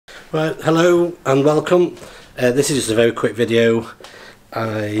Right, hello and welcome. This is just a very quick video.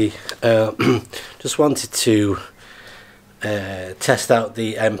 I just wanted to test out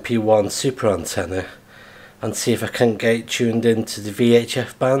the MP1 Superantenna and see if I can get it tuned into the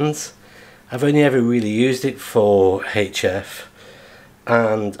VHF bands. I've only ever really used it for HF,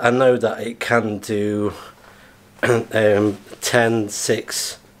 and I know that it can do 10,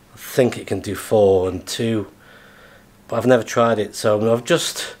 6, I think it can do 4 and 2, but I've never tried it, so I've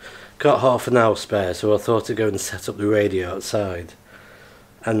just got half an hour spare, so I thought I'd go and set up the radio outside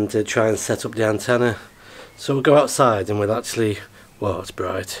and try and set up the antenna. So we'll go outside and we'll actually, well, it's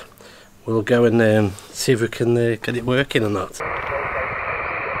bright, we'll go and see if we can get it working or not.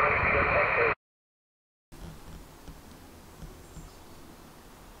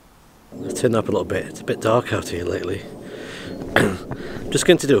 I'll turn up a little bit, it's a bit dark out here lately. I'm just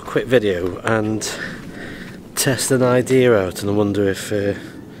going to do a quick video and test an idea out, and I wonder if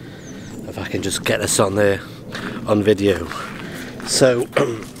I can just get this on there on video. So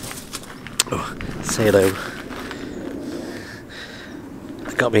oh, say hello.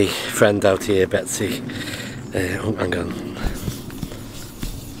 I've got my friend out here, Betsy. Oh, hang on.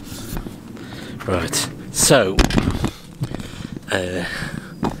 Right, so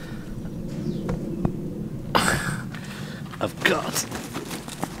I've got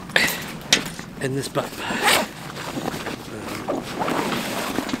in this backpack,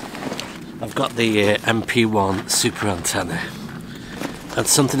 I've got the MP1 Superantenna, and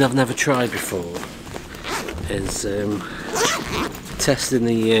something I've never tried before is testing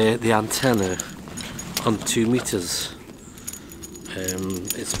the antenna on 2 meters.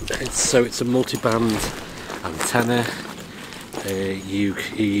 It's a multi-band antenna. You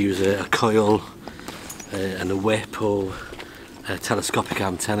use a coil and a whip or a telescopic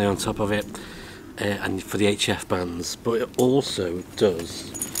antenna on top of it, and for the HF bands, but it also does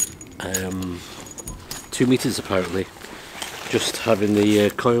 2 meters apparently, just having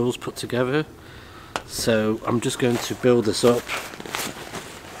the coils put together. So I'm just going to build this up.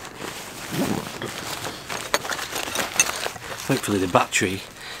 Hopefully the battery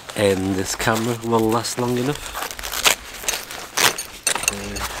in this camera will last long enough.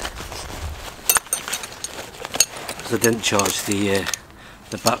 I didn't charge the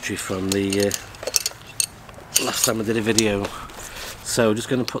battery from the last time I did a video, so just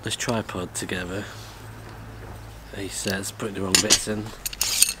going to put this tripod together. He says putting the wrong bits in.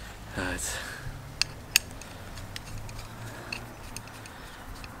 Right.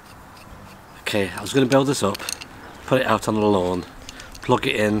 Okay, I was going to build this up, put it out on the lawn, plug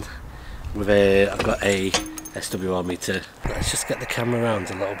it in with I've got a SWR meter. Let's just get the camera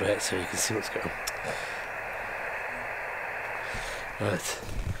around a little bit so you can see what's going on. Right,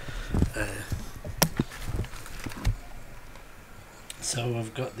 so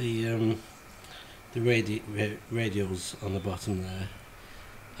I've got the radials on the bottom there.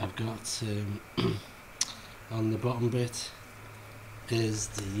 I've got on the bottom bit is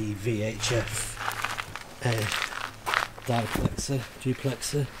the VHF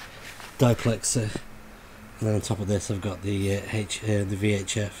diplexer, and then on top of this I've got the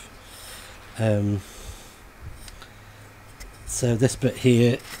VHF. So this bit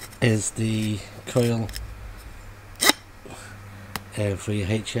here is the coil for your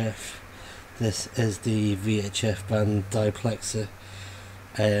HF. This is the VHF band diplexer.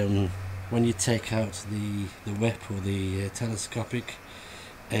 When you take out the whip or the telescopic,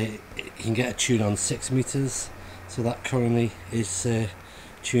 you can get a tune on 6 meters. So that currently is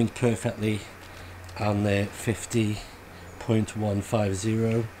tuned perfectly on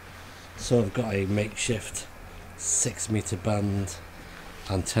 50.150. So I've got a makeshift 6 meter band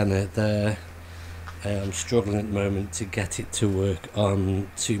antenna there. I'm struggling at the moment to get it to work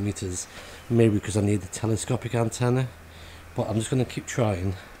on 2 meters, maybe because I need the telescopic antenna, but I'm just going to keep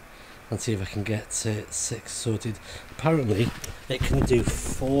trying and see if I can get 6 sorted. Apparently it can do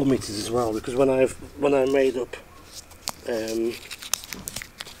 4 meters as well, because when I made up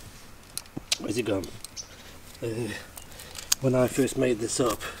where's it gone? When I first made this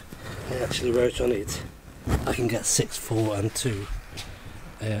up, I actually wrote on it I can get 6, 4 and 2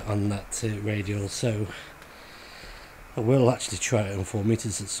 on that radial, so I will actually try it on 4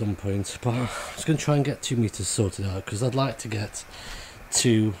 meters at some point, but I'm just going to try and get 2 meters sorted out, because I'd like to get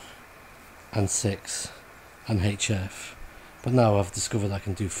 2 and 6 and HF, but now I've discovered I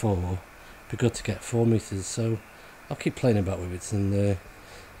can do 4. It'd be good to get 4 meters, so I'll keep playing about with it, and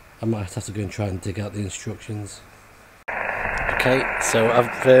I might have to go and try and dig out the instructions. Okay, so I've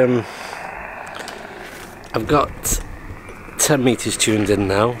got 10 meters tuned in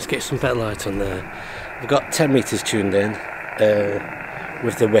now. Let's get some better light on there. I've got 10 meters tuned in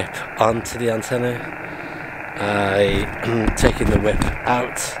with the whip onto the antenna. Taking the whip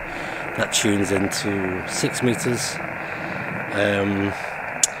out, that tunes into 6 meters.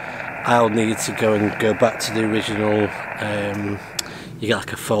 I'll need to go back to the original. You get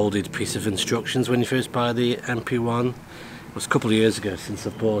like a folded piece of instructions when you first buy the MP1. It was a couple of years ago since I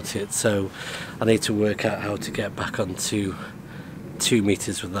bought it, so I need to work out how to get back onto 2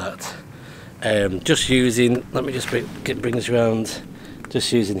 meters with that. Just using, let me just bring this around,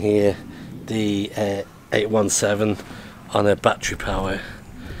 just using here the 817 on a battery power,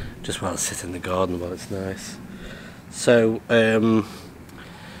 just while I sit in the garden while it's nice. So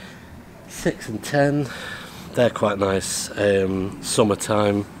 6 and 10, they're quite nice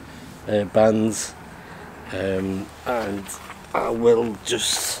summertime bands, and I will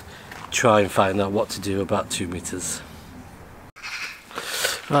just try and find out what to do about 2 meters.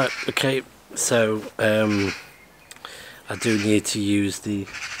 Right, okay, so I do need to use the,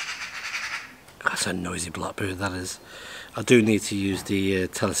 that's a noisy blackbird that is. I do need to use the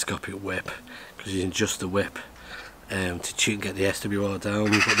telescopic whip, because you can adjust the whip to get the SWR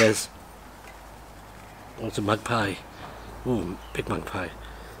down. But there's a magpie. Ooh, big magpie.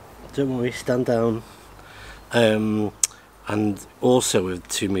 Don't worry, stand down. And also with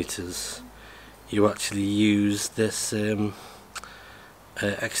 2 meters, you actually use this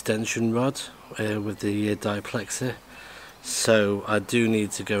extension rod with the diplexer. So I do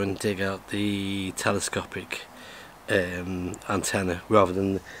need to go and dig out the telescopic antenna rather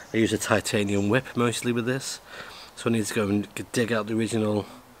than, I use a titanium whip mostly with this. So I need to go and dig out the original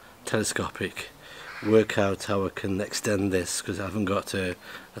telescopic, work out how I can extend this because I haven't got a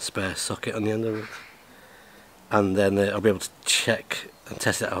spare socket on the end of it, and then I'll be able to check and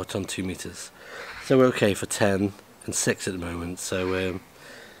test it out on 2 meters. So we're okay for 10 and 6 at the moment, so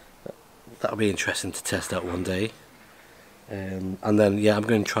that'll be interesting to test out one day. And then yeah, I'm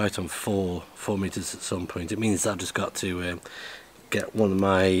going to try it on 4 meters at some point. It means that I've just got to get one of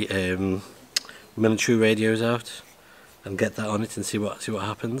my military radios out and get that on it and see what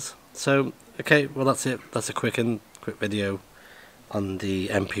happens. So okay, well that's it. That's a quick video on the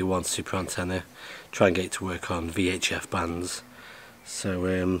MP1 Superantenna. Try and get it to work on VHF bands.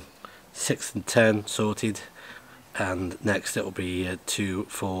 So 6 and 10 sorted, and next it'll be 2,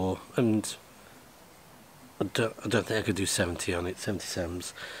 4, and I don't think I could do 70 on it,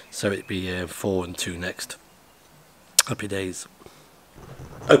 77s. So it'd be 4 and 2 next. Happy days.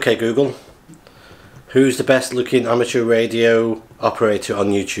 Okay Google, who's the best looking amateur radio operator on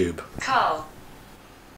YouTube? Carl.